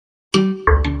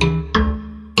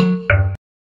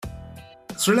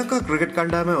ශ්‍රී Lanka cricket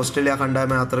කණ්ඩායම ඕස්ට්‍රේලියා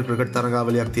කණ්ඩායම අතර ක්‍රිකට්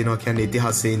තරඟාවලියක් තියෙනවා කියන්නේ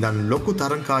ඉතිහාසයේ ඉඳන් ලොකු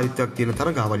තරඟකාරීත්වයක් තියෙන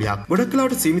තරඟාවලියක්. ගොඩක්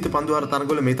වෙලාවට සීමිත පන්දුවාර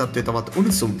තරඟවල මේ තත්ත්වය තවත්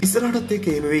උණුසුම්. ඉස්සරහටත් ඒක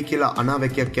එහෙම වෙයි කියලා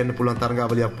අනාවැකියක් කියන්න පුළුවන්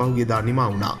තරඟාවලියක් පහුගියදා නිමා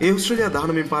වුණා. ඒ ඕස්ට්‍රේලියා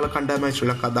 19 පාල කණ්ඩායමයි ශ්‍රී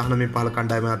ලංකා 19 පාල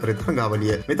කණ්ඩායම අතර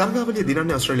තරඟාවලිය. මේ තරඟාවලිය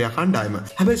දිනන්නේ ඕස්ට්‍රේලියා කණ්ඩායම.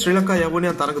 හැබැයි ශ්‍රී ලංකා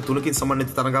යවුණියන් තරඟ තුනකින්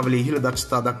සමන්විත තරඟාවලියේ ඉහළ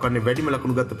දක්ෂතා දක්වන්නේ වැඩිම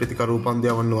ලකුණු ගත්ත ප්‍රතිකරු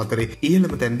පන්දුයවන්නු අතරේ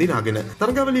ඉහළම තැන දිනාගෙන.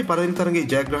 තරඟාවලියේ පළවෙනි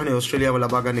තරඟයේ ජයග්‍රහණය ඕස්ට්‍රේලියාව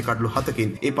ලබා ගන්නේ කඩලු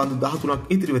 7කින්. ඒ පන්දු 13ක්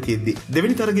ඉතිරිව තියෙද්දි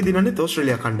දෙවෙනි තරගයේ දිනන්නේ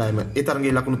ඕස්ට්‍රේලියා කණ්ඩායම. ඒ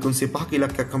තරගයේ ලකුණු 305ක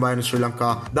ඉලක්කයක් හඹායන ශ්‍රී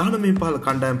ලංකා 19 පහළ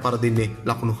කණ්ඩායම පරදින්නේ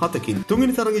ලකුණු 7කින්.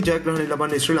 තුන්වෙනි තරගයේ ජයග්‍රහණය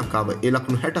ලබන්නේ ශ්‍රී ලංකාව. ඒ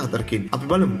ලකුණු 64කින්. අපි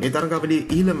බලමු මේ තරගාවලියේ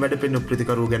ඉහළම වැඩපෙන්න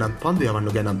ප්‍රතිකරුව ගැන පන්දු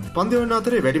යවන්නු ගැන. පන්දු යවන්න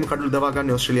අතරේ වැඩිම කඩලු දවා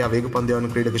ගන්න ඕස්ට්‍රේලියා වේග පන්දු යවන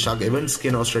ක්‍රීඩක ශාග් එවන්ස්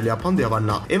කියන ඕස්ට්‍රේලියා පන්දු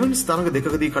යවන්න. එවන්ස් තරග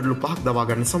දෙකකදී කඩලු 5ක් දවා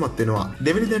ගන්න සමත් වෙනවා.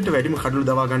 දෙවෙනි දැනට වැඩිම කඩලු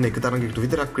දවා ගන්න එක තරගයකට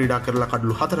විතරක් ක්‍රීඩා කරලා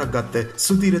කඩලු 4ක් ගත්ත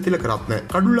සුධීර තිලකරත්න.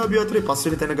 කඩලුලාභියෝ අතරේ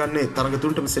පස්වෙනි තැන ගන්නේ තරග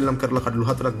තුනටම සෙල්ලම් කරලා කඩලු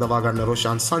 4ක් දවා ගන්න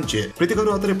රෝෂාන් සංචය.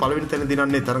 ප්‍රතිකරු අතරේ පළවෙනි තැන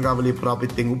දිනන්නේ තරඟාවලියේ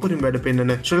පුරාපිටින් උපරිම වැඩ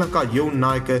පෙන්වන ශ්‍රී ලංකා යොවුන්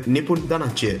නායක නිපුන්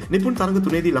ධනංචය. නිපුන් තරඟ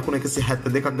තුනේදී ලකුණු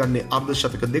 172ක් ගන්නේ අර්ධ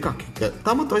ශතක දෙකක් එක්ක.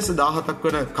 තමත් වයස 17ක්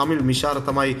වන කමිල් මිෂාර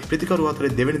තමයි ප්‍රතිකරු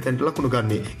අතරේ දෙවෙනි තැනට ලකුණු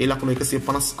ගන්නේ. ඒ ලකුණු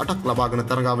 158ක් ලබාගෙන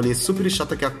තරඟාවලියේ සුපිරි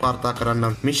ශතකයක් වාර්තා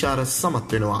කරන්න මිෂාර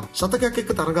සමත් වෙනවා. ශතකයක්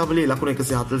එක්ක තරඟාවලියේ ලකුණු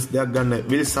 142ක් ගන්න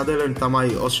විල් සදර්ලන්ඩ්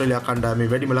තමයි ඕස්ට්‍රේලියා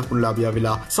කණ්ඩායමේ වැඩිම ලකුණුලාභියා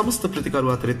වෙලා සමස්ත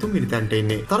ප්‍රතිකරු අතරේ තුන්වෙනි තැනට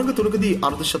එන්නේ. තරඟ තුනකදී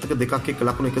අර්ධ ශතක දෙකක් එක්ක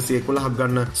ලකුණු 111ක්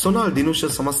ගන්න සොනාල් දිනුෂ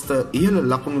සමස්ත ඉහළ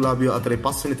ලකුණුලාභියෝ අතරේ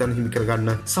පස්වෙනි තැන හිමි කරගන්න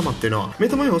සමත් වෙනවා. මේ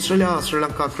තමයි ඕස්ට්‍රේලියා ශ්‍රී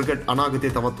ලංකා ක්‍රිකට්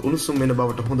අනාගතයේ තවත් උණුසුම් වෙන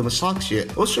බවට හොඳම සාක්ෂිය.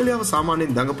 ඕස්ට්‍රේලියාව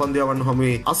සාමාන්‍යයෙන් දඟපන්දු යවන්න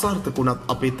හැමුවේ අසාර්ථක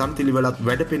වුණත් අපේ තන්තිලිවලත්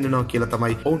වැඩ පෙන්නනවා කියලා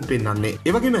තමයි ඔවුන් පෙන්වන්නේ.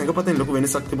 ඒ වගේම ඇඟපතෙන් ලොකු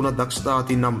වෙනසක් තිබුණත් දක්ෂතාව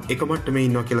අතින් නම් එක මට්ටමේ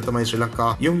ඉන්නවා කියලා තමයි ශ්‍රී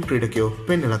ලංකා යොවුන් ක්‍රීඩකයෝ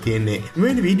පෙන්වලා තියෙන්නේ.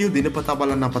 මෙවැනි වීඩියෝ දිනපතා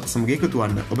බලන්න අපත් සමග එකතු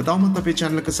වන්න. ඔබ තවමත් අපේ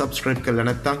channel එක subscribe කරලා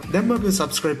නැත්නම් දැන්ම අපිව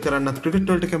subscribe කරන්නත් ක්‍රිකට්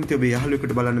වලට කැමති ඔබේ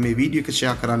යාළුවෙකුට බලන්න මේ වීඩියෝ එක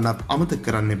share කරන්නත් අමතක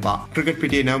කරන්න එපා. ක්‍රිකට්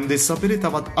පිටියේ නම් දෙස් අපිරේ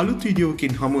තවත් අලුත්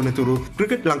වීඩියෝකින් හමු වෙනතුරු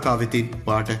ක්‍රිකට් ලංකාවෙතින්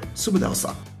වාට සුබ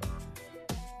දවසක්.